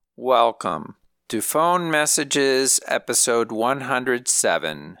Welcome to Phone Messages, episode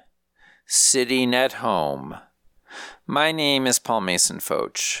 107, Sitting at Home. My name is Paul Mason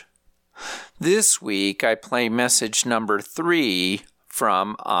Foch. This week I play message number 3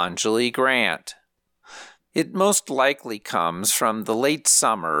 from Anjali Grant. It most likely comes from the late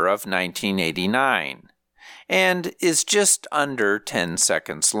summer of 1989 and is just under 10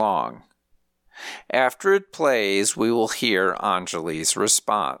 seconds long. After it plays, we will hear Anjali's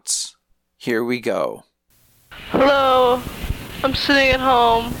response. Here we go. Hello, I'm sitting at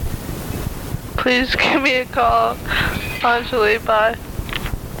home. Please give me a call. Anjali, bye.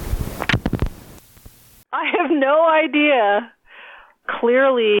 I have no idea.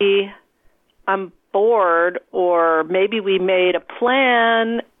 Clearly, I'm bored, or maybe we made a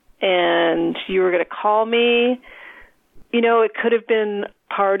plan and you were going to call me. You know, it could have been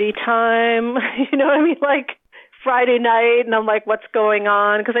party time, you know what I mean? Like Friday night, and I'm like, what's going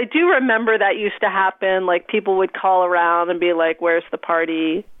on? Because I do remember that used to happen. Like people would call around and be like, where's the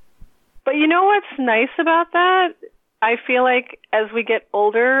party? But you know what's nice about that? I feel like as we get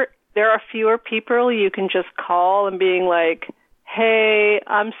older, there are fewer people you can just call and being like, hey,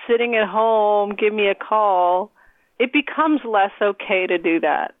 I'm sitting at home, give me a call. It becomes less okay to do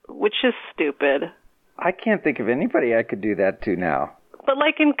that, which is stupid. I can't think of anybody I could do that to now. But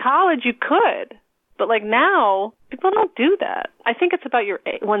like in college, you could. But like now, people don't do that. I think it's about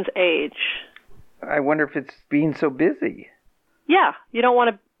one's age. I wonder if it's being so busy. Yeah, you don't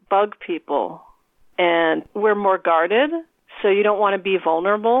want to bug people. And we're more guarded, so you don't want to be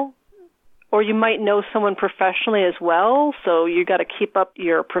vulnerable. Or you might know someone professionally as well, so you got to keep up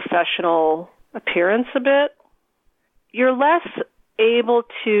your professional appearance a bit. You're less able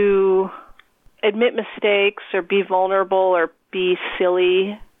to admit mistakes or be vulnerable or be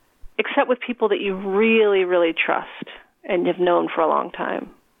silly, except with people that you really, really trust and you've known for a long time.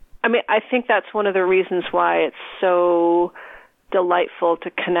 I mean, I think that's one of the reasons why it's so delightful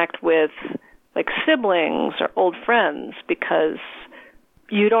to connect with like siblings or old friends, because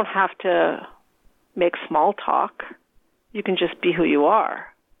you don't have to make small talk. You can just be who you are.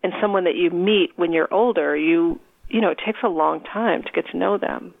 And someone that you meet when you're older, you know, it takes a long time to get to know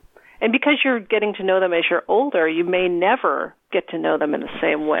them. And because you're getting to know them as you're older, you may never get to know them in the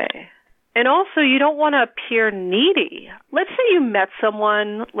same way. And also, you don't want to appear needy. Let's say you met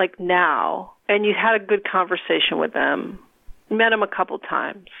someone like now, and you had a good conversation with them. You met them a couple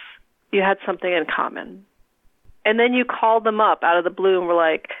times. You had something in common. And then you called them up out of the blue and were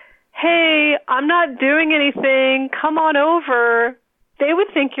like, hey, I'm not doing anything. Come on over. They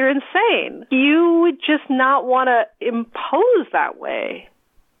would think you're insane. You would just not want to impose that way.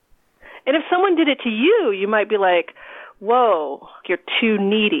 And if someone did it to you, you might be like, whoa, you're too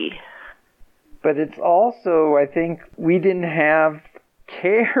needy. But it's also, I think, we didn't have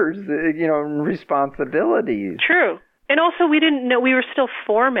cares, and responsibilities. True. And also we didn't know, we were still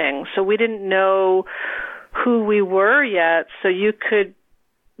forming, so we didn't know who we were yet. So you could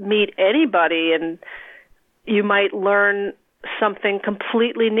meet anybody and you might learn something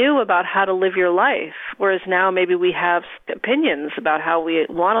completely new about how to live your life, whereas now maybe we have opinions about how we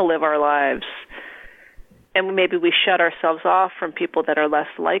want to live our lives, and maybe we shut ourselves off from people that are less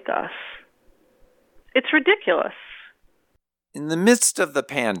like us. It's ridiculous. In the midst of the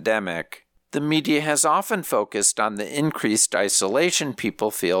pandemic, the media has often focused on the increased isolation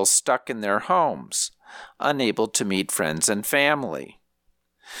people feel stuck in their homes, unable to meet friends and family.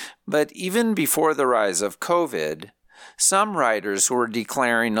 But even before the rise of COVID, some writers were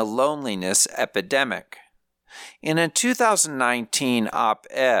declaring a loneliness epidemic. In a 2019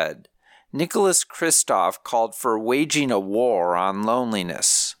 op-ed, Nicholas Kristof called for waging a war on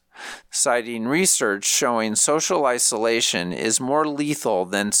loneliness, citing research showing social isolation is more lethal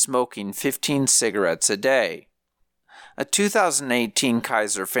than smoking 15 cigarettes a day. A 2018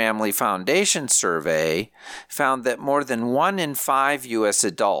 Kaiser Family Foundation survey found that more than 1 in 5 U.S.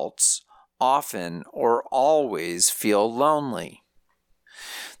 adults often or always feel lonely.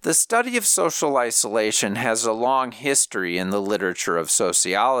 The study of social isolation has a long history in the literature of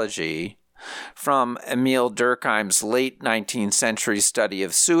sociology, from Emile Durkheim's late 19th century study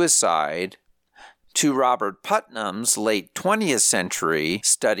of suicide to Robert Putnam's late 20th century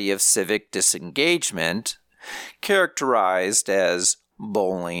study of civic disengagement, characterized as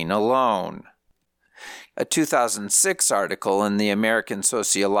bowling alone. A 2006 article in the American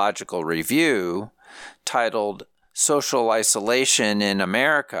Sociological Review, titled Social Isolation in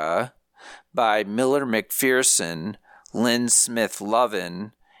America, by Miller McPherson, Lynn Smith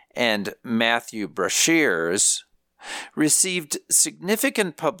Lovin, and Matthew Brashears, received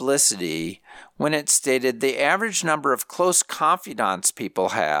significant publicity when it stated the average number of close confidants people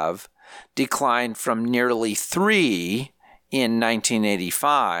have declined from nearly 3 in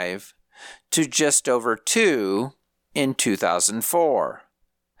 1985 to just over 2 in 2004.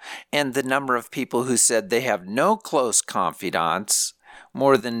 And the number of people who said they have no close confidants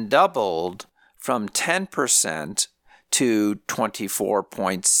more than doubled from 10% to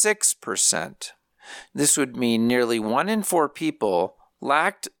 24.6%. This would mean nearly 1 in 4 people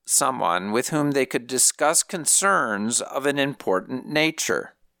lacked someone with whom they could discuss concerns of an important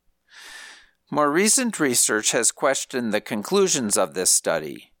nature. More recent research has questioned the conclusions of this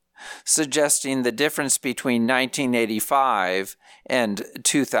study, suggesting the difference between 1985 and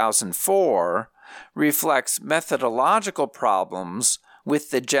 2004 reflects methodological problems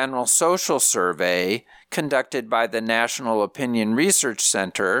with the General Social Survey conducted by the National Opinion Research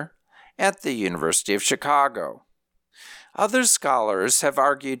Center at the University of Chicago. Other scholars have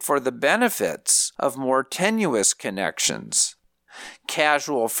argued for the benefits of more tenuous connections,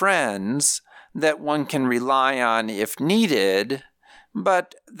 casual friends that one can rely on if needed,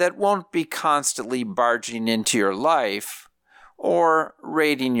 but that won't be constantly barging into your life or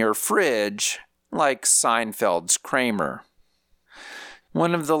raiding your fridge like Seinfeld's Kramer.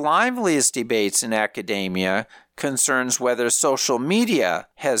 One of the liveliest debates in academia concerns whether social media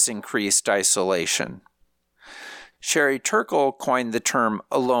has increased isolation. Sherry Turkle coined the term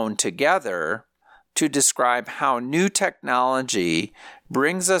alone together to describe how new technology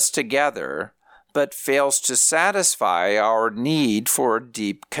brings us together but fails to satisfy our need for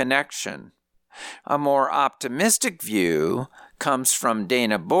deep connection. A more optimistic view comes from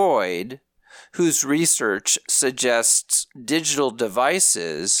Dana Boyd, whose research suggests digital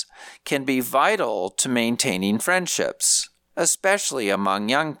devices can be vital to maintaining friendships, especially among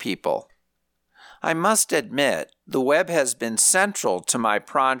young people. I must admit, the web has been central to my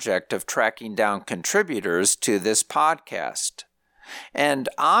project of tracking down contributors to this podcast. And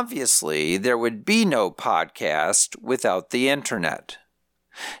obviously, there would be no podcast without the internet.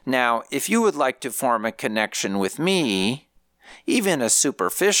 Now, if you would like to form a connection with me, even a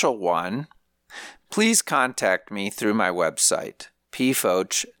superficial one, please contact me through my website,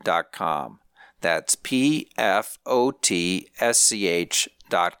 pfoch.com. That's pfotsch.com.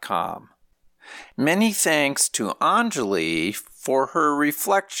 Many thanks to Anjali for her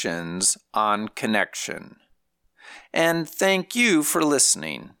reflections on connection. And thank you for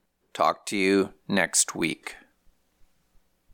listening. Talk to you next week.